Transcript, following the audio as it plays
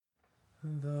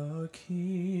The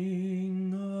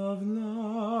King of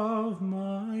love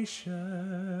my shepherd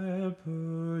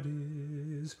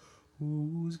is,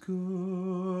 whose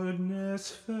goodness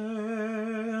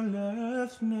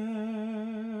faileth never.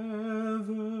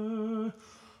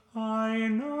 I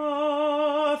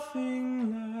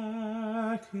nothing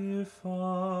lack if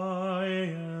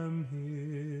I am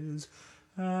his,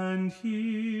 and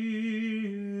he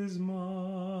is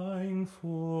mine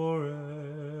forever.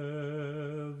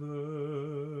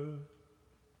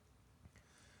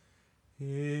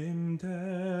 In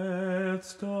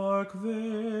death's dark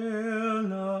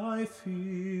vale I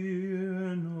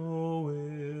fear no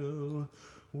ill.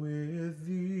 With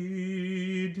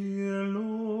thee, dear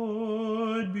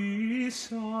Lord,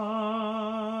 beside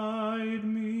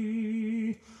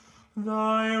me,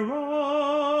 thy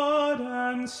rod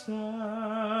and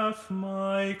staff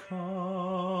my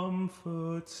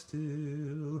comfort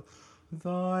still,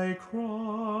 thy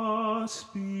cross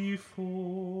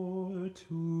before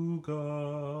to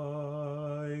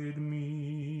guide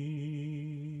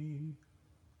me.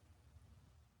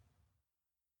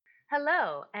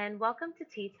 Hello, and welcome to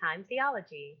Tea Time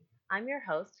Theology. I'm your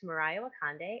host, Mariah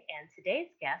Wakande, and today's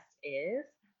guest is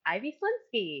Ivy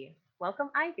Slinsky. Welcome,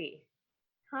 Ivy.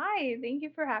 Hi, thank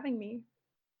you for having me.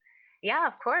 Yeah,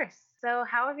 of course. So,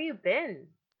 how have you been?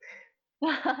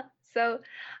 so,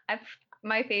 I've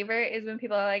my favorite is when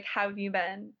people are like, "How have you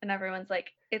been?" and everyone's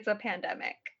like, "It's a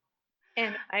pandemic."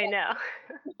 And I know.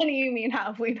 what do you mean, how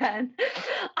have we been?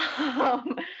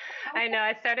 um, I know.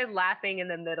 I started laughing in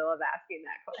the middle of asking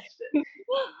that question.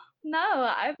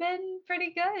 no, I've been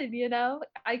pretty good,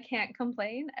 I can't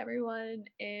complain. Everyone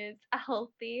is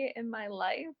healthy in my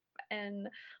life, and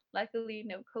luckily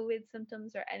no COVID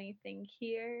symptoms or anything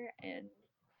here, and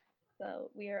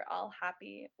so we are all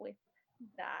happy with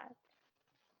that,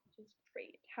 which is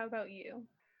great. How about you?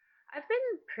 I've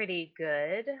been pretty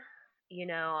good.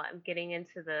 I'm getting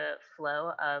into the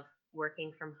flow of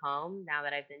working from home now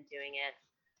that I've been doing it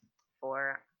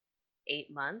for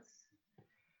 8 months.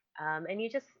 And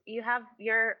you have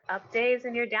your up days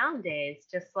and your down days,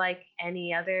 just like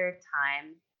any other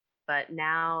time. But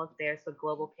now there's a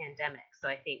global pandemic, so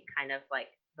I think kind of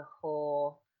like the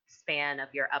whole span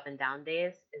of your up and down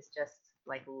days is just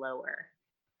like lower,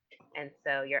 and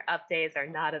so your up days are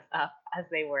not as up as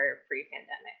they were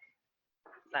pre-pandemic.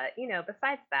 But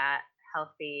besides that,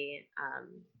 healthy.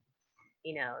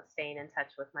 Staying in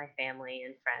touch with my family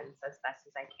and friends as best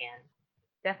as I can.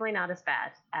 Definitely not as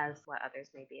bad as what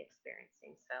others may be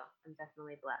experiencing. So I'm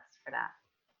definitely blessed for that.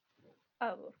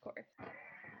 Oh, of course.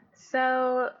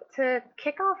 So, to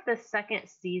kick off the second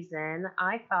season,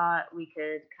 I thought we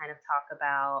could kind of talk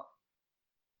about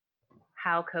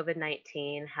how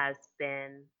COVID-19 has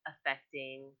been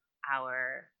affecting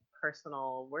our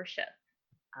personal worship.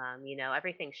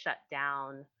 Everything shut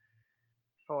down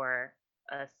for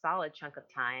a solid chunk of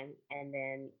time. And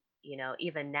then,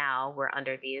 even now we're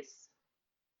under these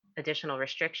additional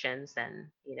restrictions, and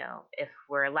if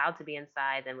we're allowed to be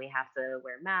inside, then we have to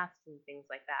wear masks and things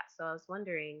like that. So I was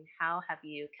wondering, how have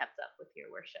you kept up with your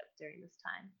worship during this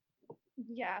time?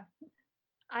 Yeah.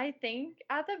 I think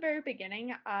at the very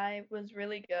beginning, I was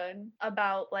really good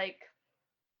about like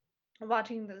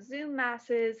watching the Zoom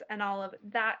masses and all of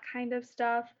that kind of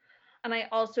stuff. And I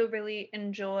also really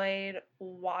enjoyed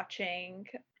watching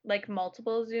like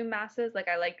multiple Zoom masses. I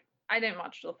didn't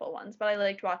watch the full ones, but I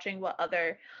liked watching what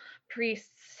other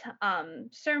priests'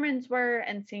 sermons were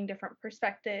and seeing different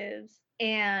perspectives.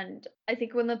 And I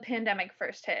think when the pandemic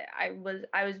first hit, I was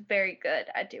very good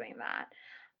at doing that.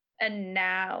 And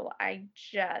now I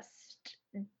just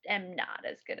am not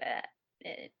as good at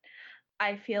it.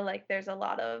 I feel like there's a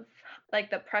lot of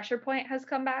like the pressure point has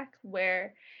come back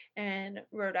where in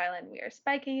Rhode Island we are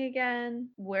spiking again.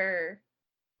 We're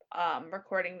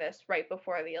recording this right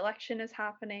before the election is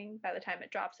happening. By the time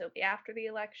it drops, it'll be after the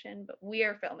election, but we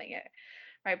are filming it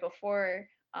right before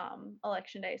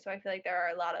election day. So I feel like there are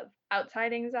a lot of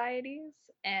outside anxieties.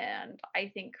 And I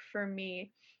think for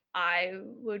me, I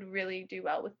would really do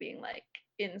well with being like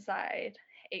inside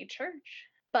a church.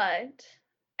 But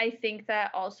I think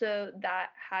that also that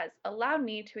has allowed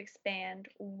me to expand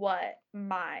what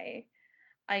my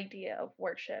idea of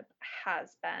worship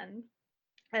has been.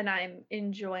 And I'm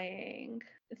enjoying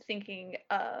thinking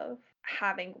of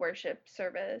having worship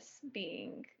service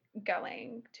being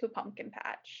going to a pumpkin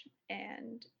patch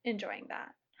and enjoying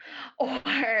that.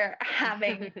 Or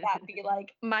having that be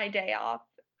like my day off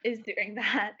is doing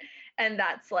that. And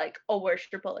that's like a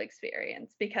worshipful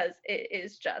experience because it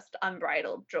is just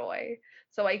unbridled joy.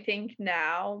 So I think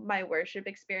now my worship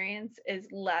experience is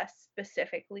less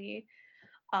specifically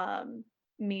um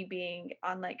me being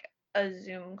on like a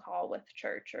Zoom call with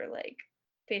church or like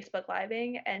Facebook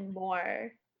living, and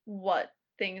more what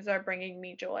things are bringing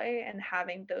me joy and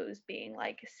having those being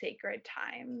like sacred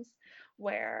times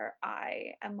where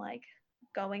I am like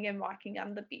going and walking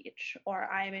on the beach, or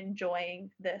I'm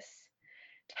enjoying this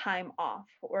time off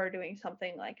or doing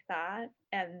something like that.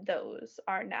 And those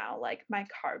are now like my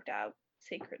carved out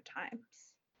sacred times.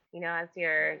 As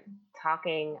you're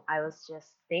talking, I was just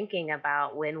thinking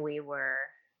about when we were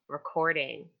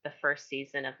recording the first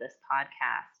season of this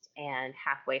podcast, and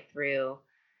halfway through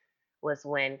was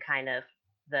when kind of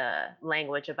the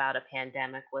language about a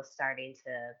pandemic was starting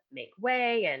to make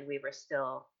way, and we were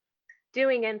still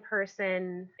doing in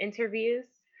person interviews.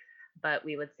 But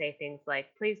we would say things like,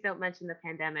 please don't mention the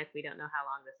pandemic. We don't know how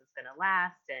long this is going to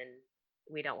last, and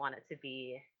we don't want it to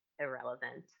be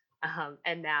irrelevant.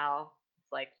 And now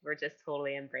it's like we're just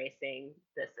totally embracing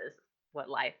this is what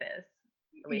life is,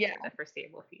 at least Yeah. for the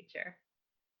foreseeable future.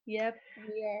 Yep,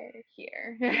 we are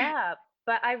here. Yeah,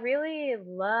 but I really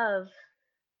love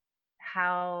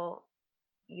how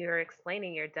you're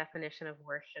explaining your definition of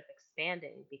worship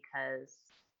expanding, because,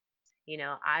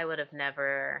 I would have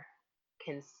never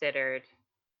considered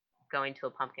going to a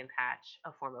pumpkin patch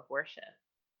a form of worship.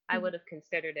 I would have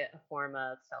considered it a form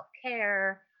of self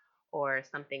care or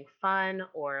something fun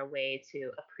or a way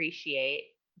to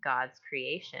appreciate God's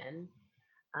creation,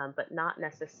 but not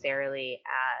necessarily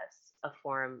as a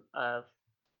form of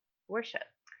worship.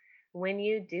 When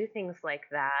you do things like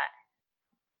that,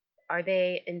 are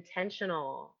they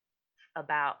intentionally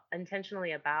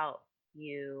about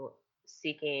you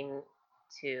seeking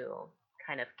to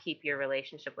kind of keep your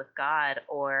relationship with God,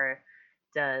 or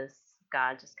does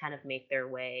God just kind of make their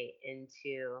way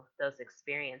into those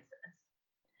experiences?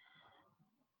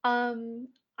 Um,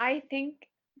 I think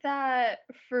that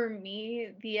for me,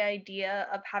 the idea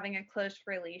of having a close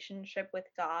relationship with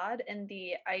God and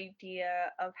the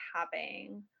idea of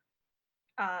having,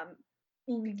 um,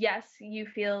 yes, you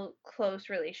feel close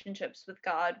relationships with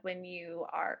God when you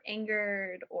are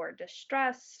angered or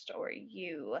distressed or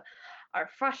you are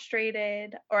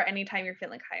frustrated or anytime you're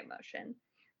feeling high emotion.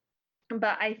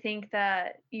 But I think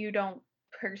that you don't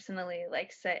personally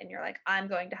like sit and you're like, I'm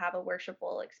going to have a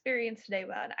worshipful experience today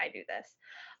when I do this.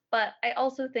 But I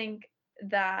also think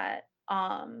that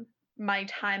my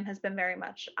time has been very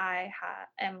much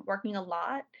am working a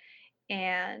lot,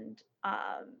 and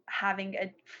having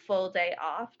a full day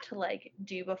off to like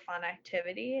do a fun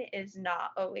activity is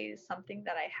not always something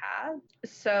that I have.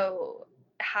 So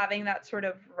having that sort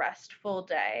of restful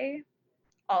day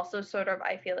also sort of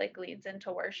I feel like leads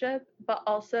into worship, but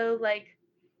also like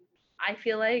I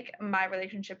feel like my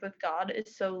relationship with God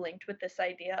is so linked with this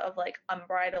idea of like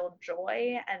unbridled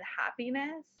joy and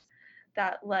happiness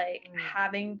that like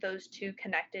having those two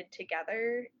connected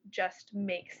together just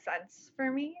makes sense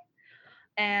for me.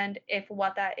 And if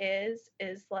what that is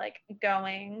like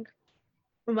going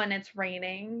when it's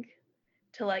raining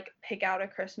to like pick out a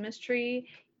Christmas tree,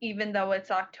 even though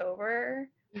it's October,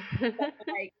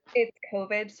 like it's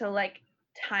COVID, so like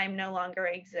time no longer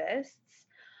exists,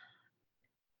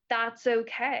 that's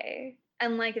okay.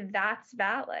 And like that's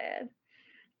valid.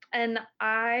 And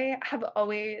I have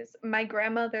always, my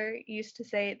grandmother used to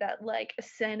say that like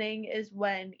sinning is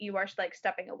when you are like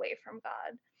stepping away from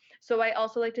God. So I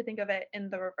also like to think of it in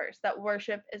the reverse, that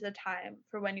worship is a time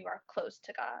for when you are close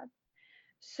to God.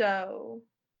 So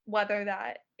whether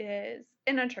that is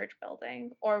in a church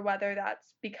building or whether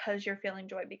that's because you're feeling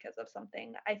joy because of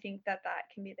something, I think that that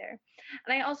can be there.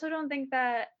 And I also don't think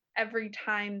that every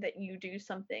time that you do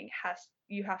something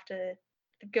you have to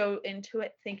go into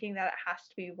it thinking that it has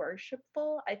to be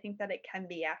worshipful. I think that it can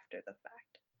be after the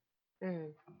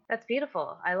fact. That's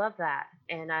beautiful. I love that.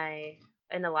 And I,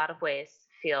 in a lot of ways,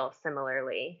 feel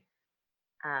similarly.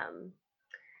 Um,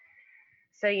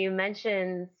 so you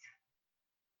mentioned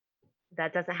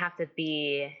that doesn't have to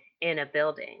be in a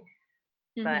building.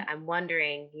 But I'm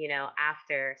wondering,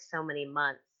 after so many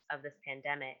months of this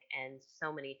pandemic and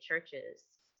so many churches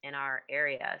in our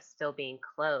area still being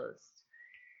closed,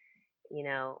 you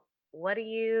know, what do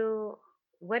you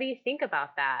what do you think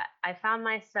about that? I found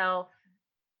myself,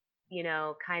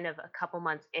 kind of a couple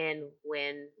months in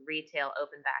when retail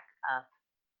opened back up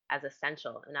as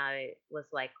essential, and I was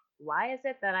like, why is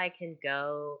it that I can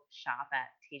go shop at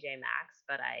TJ Maxx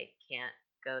but I can't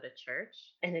go to church?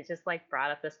 And it just like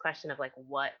brought up this question of like,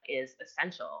 what is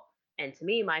essential? And to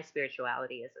me, my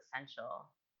spirituality is essential.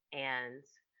 And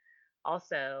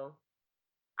also,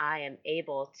 I am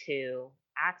able to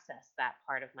access that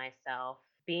part of myself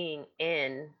being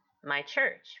in my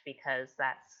church, because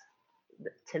that's,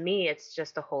 to me, it's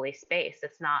just a holy space.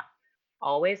 It's not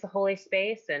always a holy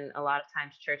space, and a lot of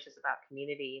times church is about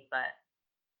community, but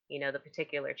the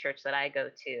particular church that I go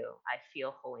to, I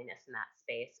feel holiness in that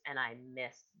space and I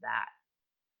miss that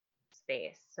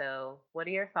space. So, what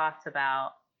are your thoughts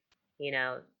about, you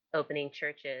know, opening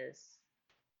churches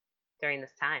during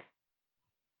this time?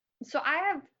 So I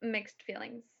have mixed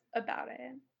feelings about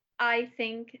it. I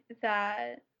think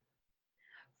that,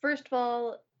 first of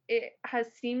all, it has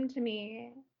seemed to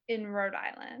me in Rhode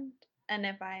Island, and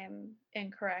if I am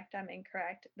incorrect, I'm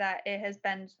incorrect, that it has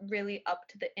been really up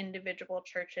to the individual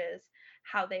churches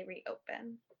how they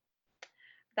reopen.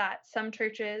 That some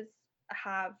churches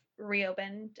have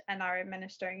reopened and are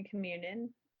administering communion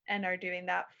and are doing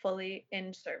that fully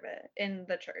in service in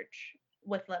the church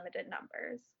with limited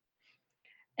numbers.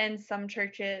 And some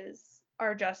churches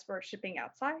are just worshiping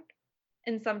outside,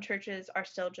 and some churches are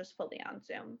still just fully on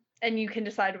Zoom. And you can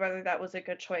decide whether that was a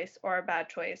good choice or a bad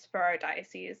choice for our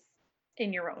diocese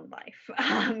in your own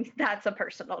life. That's a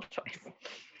personal choice.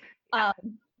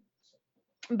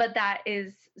 But that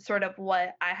is sort of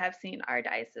what I have seen our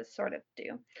diocese sort of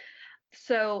do.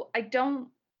 So I don't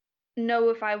know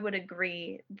if I would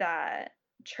agree that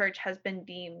church has been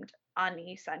deemed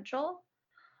unessential.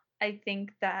 I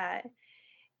think that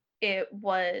it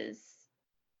was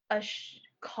a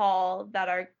call that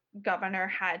our governor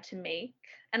had to make.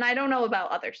 And I don't know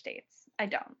about other states. I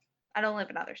don't live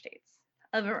in other states.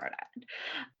 I live in Rhode Island.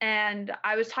 And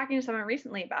I was talking to someone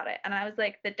recently about it. And I was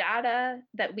like, the data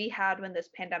that we had when this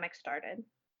pandemic started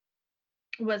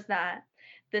was that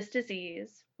this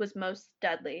disease was most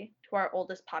deadly to our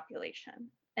oldest population.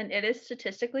 And it is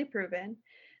statistically proven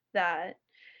that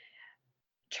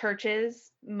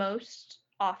churches most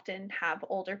often have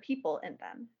older people in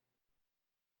them.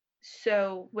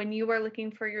 So when you are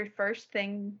looking for your first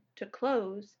thing to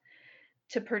close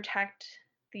to protect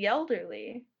the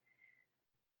elderly,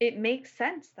 it makes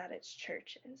sense that it's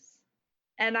churches.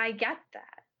 And I get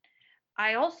that.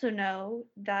 I also know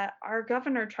that our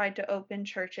governor tried to open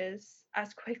churches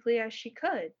as quickly as she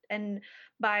could. And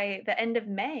by the end of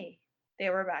May, they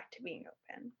were back to being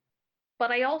open.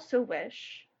 But I also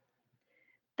wish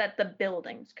that the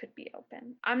buildings could be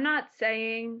open. I'm not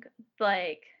saying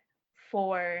like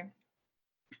for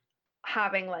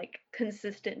having like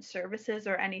consistent services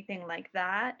or anything like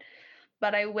that,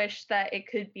 but I wish that it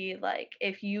could be like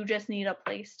if you just need a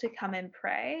place to come and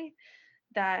pray,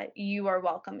 that you are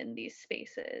welcome in these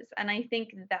spaces. And I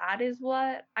think that is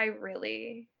what I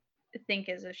really think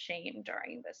is a shame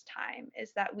during this time,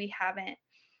 is that we haven't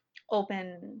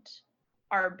opened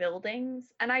our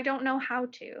buildings, and I don't know how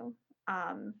to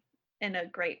in a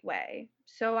great way.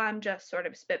 So I'm just sort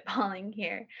of spitballing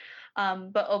here,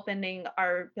 but opening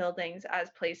our buildings as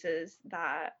places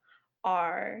that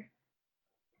are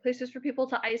places for people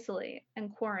to isolate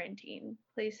and quarantine,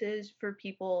 places for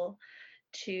people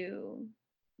to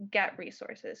get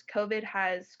resources. COVID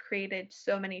has created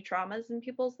so many traumas in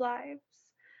people's lives.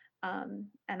 And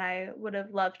I would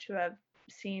have loved to have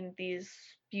seen these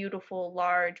beautiful,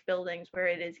 large buildings where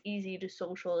it is easy to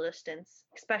social distance,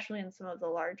 especially in some of the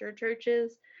larger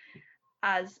churches,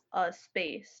 as a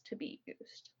space to be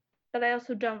used. But I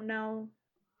also don't know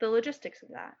the logistics of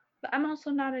that. But I'm also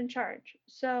not in charge.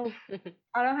 So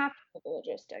I don't have to know the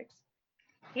logistics.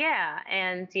 Yeah,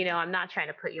 and I'm not trying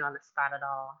to put you on the spot at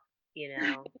all,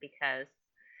 because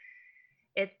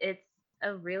it's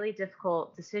a really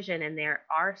difficult decision, and there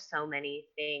are so many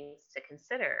things to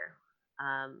consider,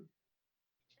 um,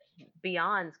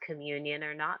 beyond communion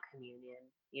or not communion.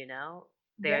 You know,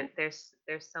 Yeah. there's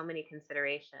so many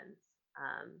considerations,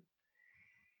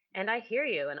 and I hear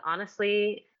you. And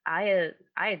honestly, I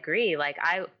agree. Like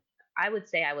I would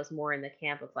say I was more in the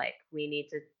camp of like we need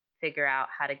to figure out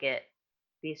how to get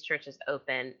these churches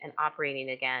open and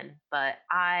operating again. But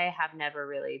I have never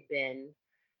really been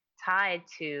tied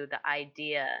to the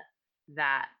idea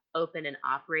that open and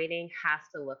operating has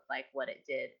to look like what it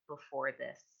did before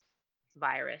this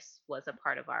virus was a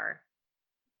part of our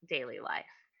daily life,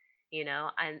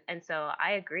 and so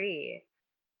I agree.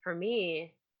 For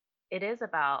me, it is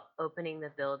about opening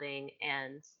the building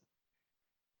and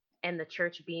the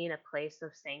church being a place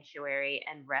of sanctuary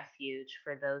and refuge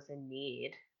for those in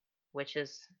need, which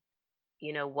is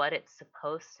what it's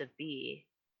supposed to be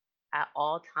at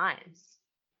all times.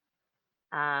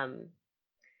 um,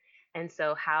 and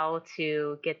so how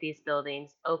to get these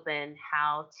buildings open,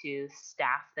 how to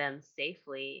staff them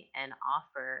safely and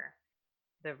offer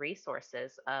the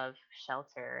resources of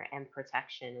shelter and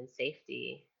protection and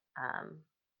safety. um,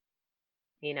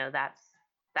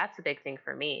 that's a big thing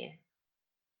for me.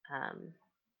 um,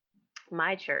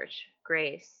 my church,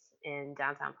 Grace, in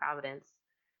downtown Providence,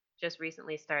 just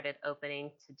recently started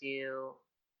opening to do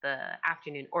the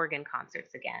afternoon organ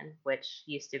concerts again, which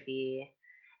used to be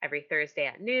every Thursday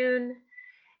at noon.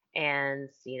 And,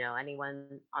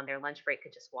 anyone on their lunch break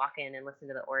could just walk in and listen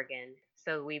to the organ.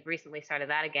 So we've recently started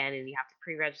that again, and you have to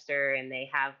pre-register, and they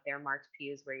have their marked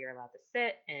pews where you're allowed to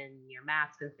sit and your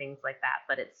mats and things like that.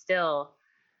 But it's still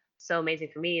so amazing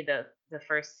for me. The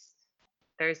first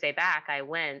Thursday back, I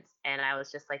went and I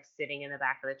was just like sitting in the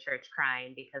back of the church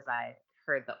crying because I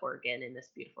heard the organ in this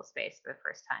beautiful space for the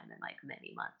first time in like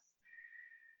many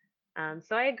months.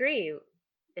 So I agree.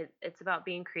 It's about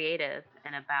being creative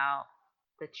and about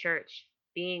the church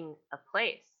being a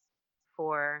place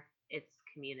for its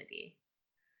community,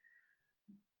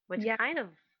 which Yeah. kind of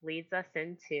leads us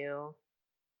into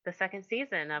the second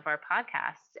season of our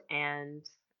podcast and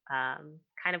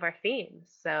kind of our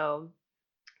themes. So,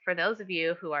 for those of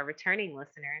you who are returning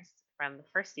listeners from the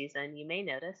first season, you may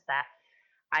notice that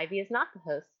Ivy is not the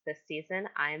host this season.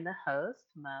 I'm the host,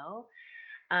 Mo.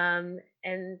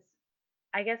 And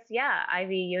I guess, yeah,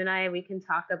 Ivy, you and I, we can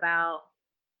talk about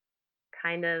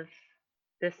kind of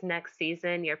this next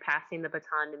season. You're passing the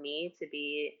baton to me to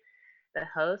be the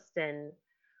host, and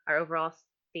our overall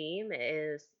theme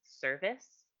is service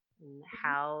and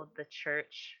how the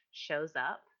church shows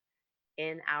up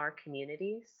in our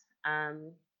communities.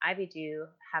 Ivy, do you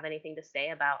have anything to say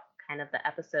about kind of the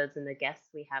episodes and the guests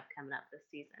we have coming up this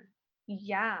season?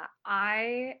 Yeah,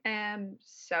 I am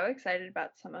so excited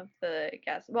about some of the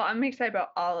guests. Well, I'm excited about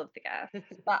all of the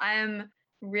guests, but I'm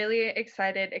really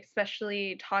excited,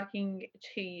 especially talking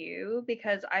to you,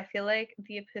 because I feel like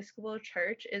the Episcopal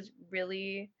Church is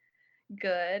really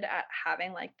good at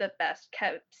having like the best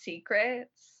kept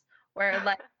secrets, where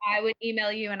like I would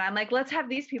email you and I'm like, let's have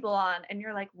these people on, and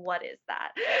you're like, what is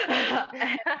that?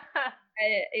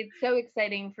 It's so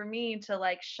exciting for me to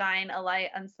like shine a light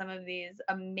on some of these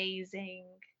amazing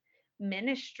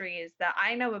ministries that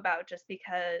I know about just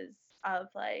because of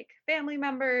like family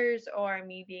members or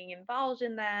me being involved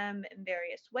in them in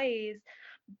various ways.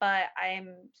 But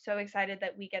I'm so excited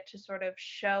that we get to sort of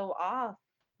show off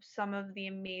some of the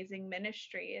amazing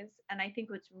ministries. And I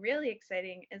think what's really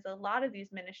exciting is a lot of these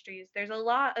ministries, there's a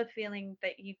lot of feeling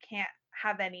that you can't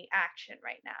have any action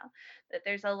right now, that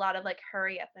there's a lot of like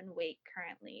hurry up and wait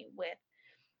currently with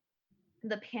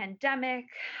the pandemic.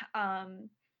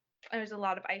 There's a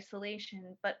lot of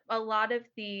isolation, but a lot of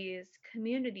these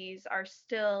communities are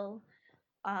still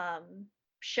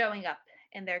showing up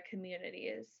in their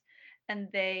communities, and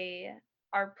they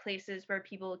are places where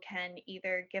people can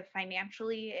either give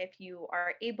financially if you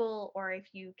are able, or if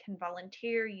you can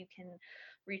volunteer, you can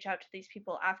reach out to these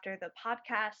people after the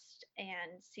podcast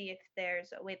and see if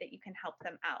there's a way that you can help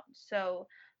them out. So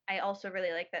I also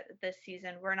really like that this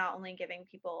season we're not only giving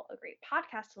people a great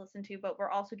podcast to listen to, but we're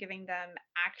also giving them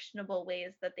actionable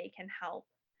ways that they can help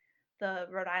the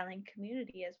Rhode Island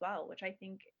community as well, which I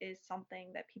think is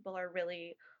something that people are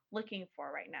really looking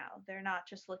for right now. They're not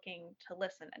just looking to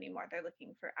listen anymore, they're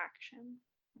looking for action.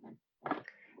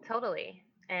 Totally.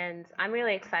 And I'm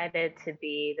really excited to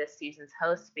be this season's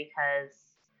host because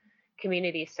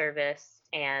community service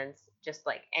and just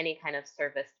like any kind of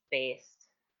service based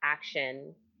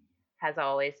action has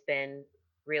always been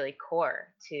really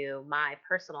core to my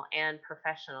personal and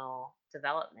professional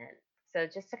development. So,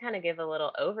 just to kind of give a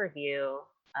little overview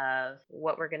of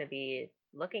what we're going to be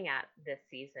looking at this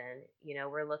season,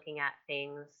 we're looking at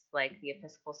things like the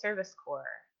Episcopal Service Corps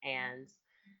and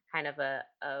kind of a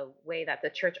way that the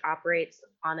church operates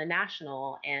on a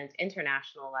national and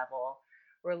international level.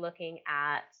 We're looking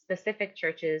at specific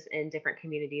churches in different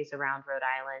communities around Rhode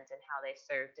Island and how they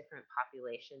serve different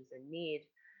populations in need.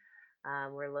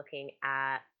 We're looking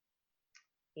at,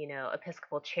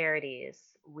 Episcopal charities.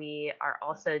 We are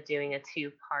also doing a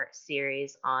 2-part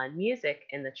series on music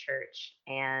in the church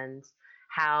and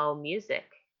how music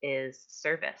is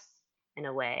service in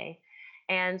a way.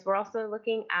 And we're also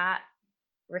looking at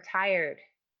retired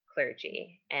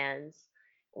clergy and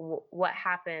what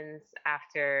happens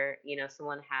after,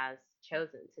 someone has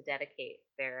chosen to dedicate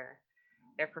their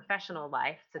professional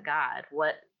life to God.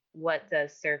 What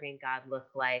does serving God look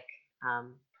like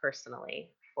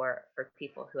personally for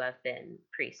people who have been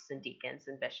priests and deacons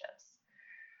and bishops?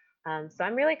 So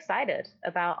I'm really excited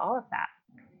about all of that.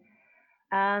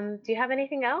 Do you have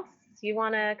anything else you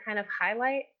want to kind of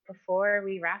highlight before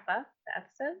we wrap up the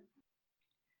episode?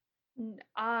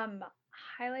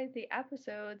 Highlight the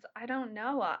episodes. I don't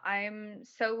know. I'm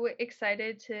so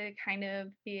excited to kind of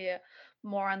be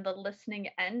more on the listening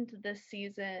end this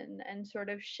season and sort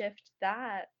of shift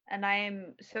that. And I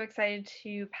am so excited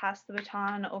to pass the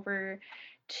baton over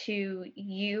to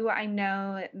you. I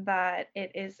know that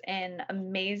it is in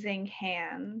amazing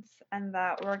hands and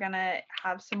that we're going to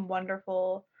have some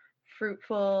wonderful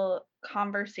fruitful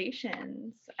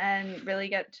conversations and really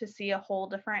get to see a whole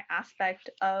different aspect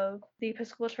of the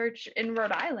Episcopal Church in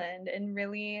Rhode Island and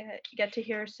really get to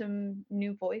hear some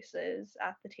new voices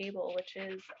at the table, which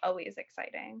is always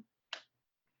exciting.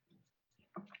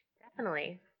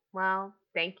 Definitely. Well,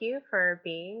 thank you for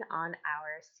being on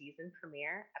our season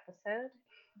premiere episode.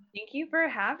 Thank you for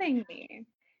having me.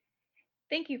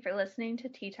 Thank you for listening to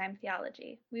Tea Time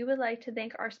Theology. We would like to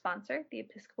thank our sponsor, the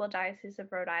Episcopal Diocese of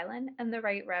Rhode Island, and the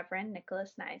Right Reverend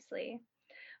Nicholas Knisely.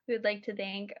 We would like to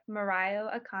thank Mario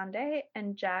Akande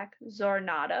and Jack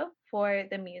Zornato for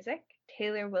the music,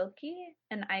 Taylor Wilkie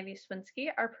and Ivy Swinsky,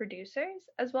 our producers,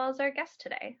 as well as our guest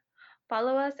today.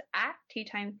 Follow us at Tea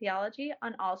Time Theology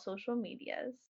on all social medias.